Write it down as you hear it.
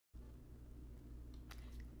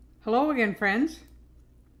Hello again, friends.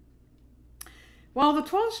 Well, the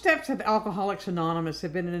 12 steps of Alcoholics Anonymous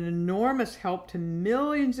have been an enormous help to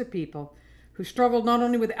millions of people who struggled not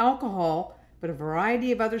only with alcohol, but a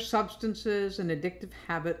variety of other substances and addictive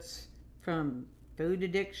habits, from food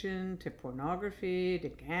addiction to pornography to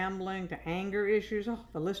gambling to anger issues. Oh,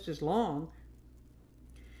 the list is long.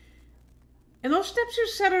 And those steps are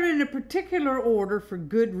set out in a particular order for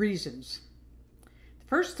good reasons.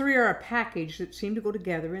 The first three are a package that seem to go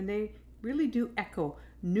together, and they really do echo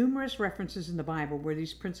numerous references in the Bible where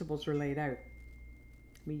these principles are laid out.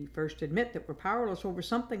 We first admit that we're powerless over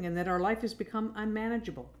something and that our life has become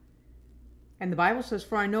unmanageable. And the Bible says,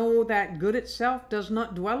 "For I know that good itself does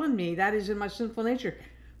not dwell in me, that is in my sinful nature.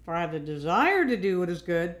 For I have the desire to do what is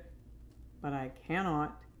good, but I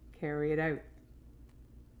cannot carry it out."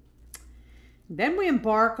 Then we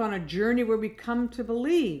embark on a journey where we come to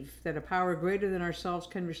believe that a power greater than ourselves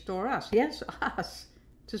can restore us, yes, us,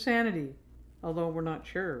 to sanity, although we're not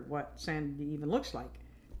sure what sanity even looks like.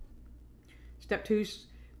 Step 2,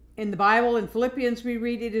 in the Bible, in Philippians, we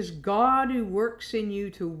read, "It is God who works in you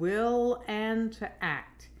to will and to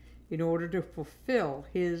act in order to fulfill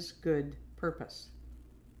His good purpose."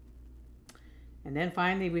 And then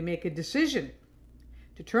finally, we make a decision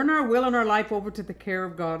to turn our will and our life over to the care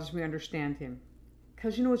of God as we understand Him.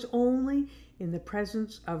 Because, it's only in the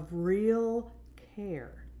presence of real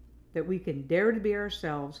care that we can dare to be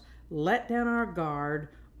ourselves, let down our guard,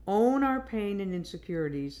 own our pain and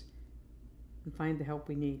insecurities, and find the help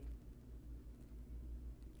we need.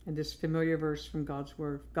 And this familiar verse from God's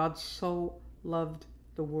Word, God so loved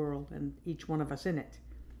the world, and each one of us in it,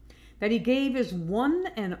 that He gave His one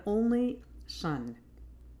and only Son,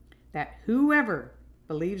 that whoever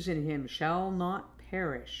believes in Him shall not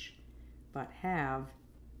perish, but have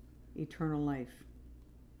eternal life.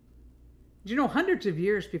 Hundreds of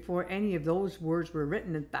years before any of those words were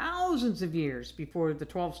written, and thousands of years before the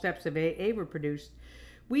 12 steps of AA were produced,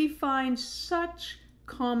 we find such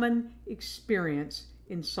common experience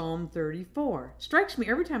in Psalm 34. It strikes me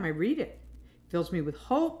every time I read it. It fills me with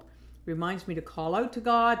hope, reminds me to call out to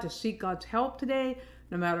God, to seek God's help today,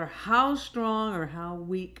 no matter how strong or how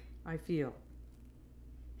weak I feel.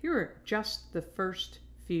 Here are just the first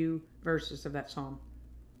few verses of that psalm.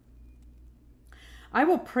 "I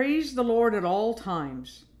will praise the Lord at all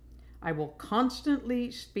times. I will constantly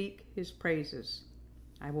speak His praises.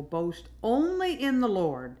 I will boast only in the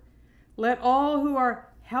Lord. Let all who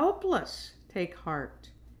are helpless take heart.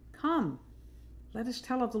 Come, let us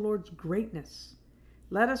tell of the Lord's greatness.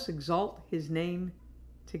 Let us exalt His name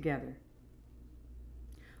together."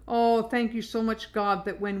 Oh, thank you so much, God,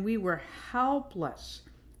 that when we were helpless,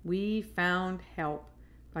 we found help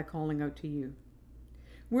by calling out to you.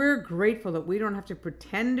 We're grateful that we don't have to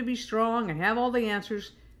pretend to be strong and have all the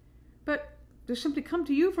answers, but to simply come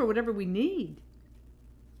to you for whatever we need.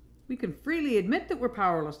 We can freely admit that we're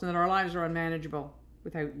powerless and that our lives are unmanageable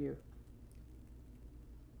without you.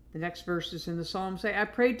 The next verses in the psalm say, "I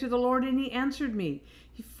prayed to the Lord and He answered me.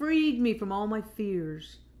 He freed me from all my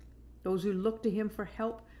fears. Those who look to Him for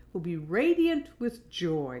help will be radiant with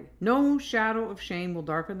joy. No shadow of shame will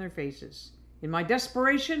darken their faces. In my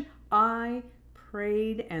desperation, I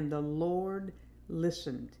prayed, and the Lord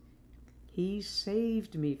listened. He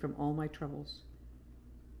saved me from all my troubles."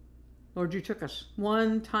 Lord, you took us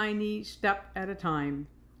one tiny step at a time,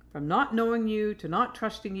 from not knowing you to not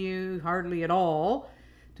trusting you hardly at all,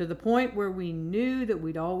 to the point where we knew that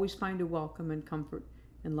we'd always find a welcome and comfort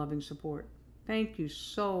and loving support. Thank you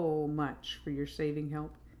so much for your saving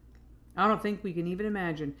help. I don't think we can even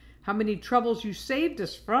imagine how many troubles you saved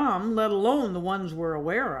us from, let alone the ones we're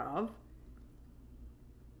aware of.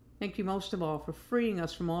 Thank you most of all for freeing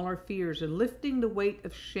us from all our fears and lifting the weight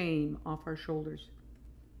of shame off our shoulders.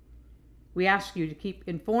 We ask you to keep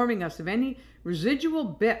informing us of any residual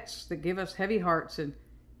bits that give us heavy hearts, and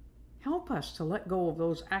help us to let go of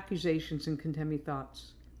those accusations and condemning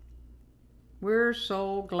thoughts. We're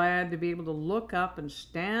so glad to be able to look up and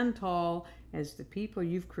stand tall as the people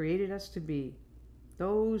you've created us to be.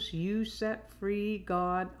 Those you set free,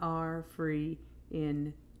 God, are free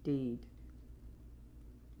indeed.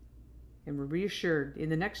 And we're reassured in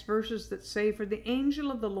the next verses that say, "For the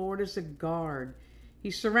angel of the Lord is a guard.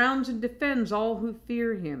 He surrounds and defends all who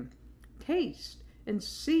fear Him. Taste and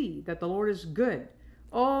see that the Lord is good.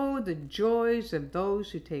 Oh, the joys of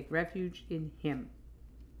those who take refuge in Him."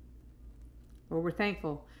 Lord, we're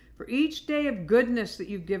thankful for each day of goodness that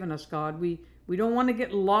you've given us, God. We don't want to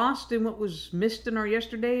get lost in what was missed in our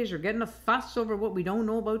yesterdays or get in a fuss over what we don't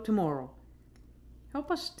know about tomorrow. Help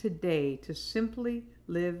us today to simply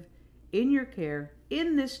live in your care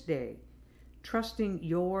in this day, trusting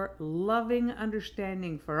your loving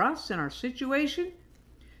understanding for us and our situation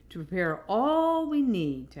to prepare all we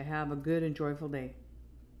need to have a good and joyful day.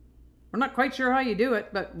 We're not quite sure how you do it,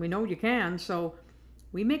 but we know you can, so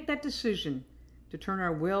we make that decision to turn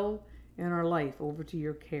our will and our life over to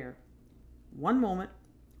your care. One moment,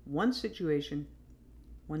 one situation,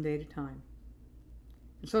 one day at a time.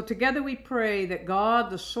 And so together we pray that God,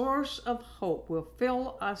 the source of hope, will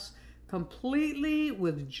fill us completely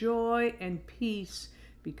with joy and peace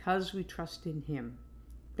because we trust in Him.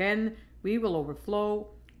 Then we will overflow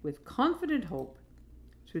with confident hope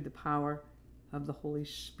through the power of the Holy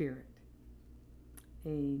Spirit.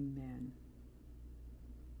 Amen.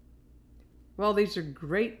 Well, these are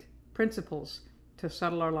great principles to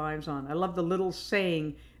settle our lives on. I love the little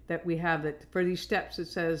saying that we have that for these steps. It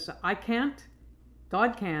says, I can't,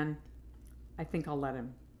 God can, I think I'll let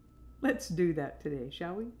Him. Let's do that today,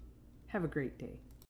 shall we? Have a great day.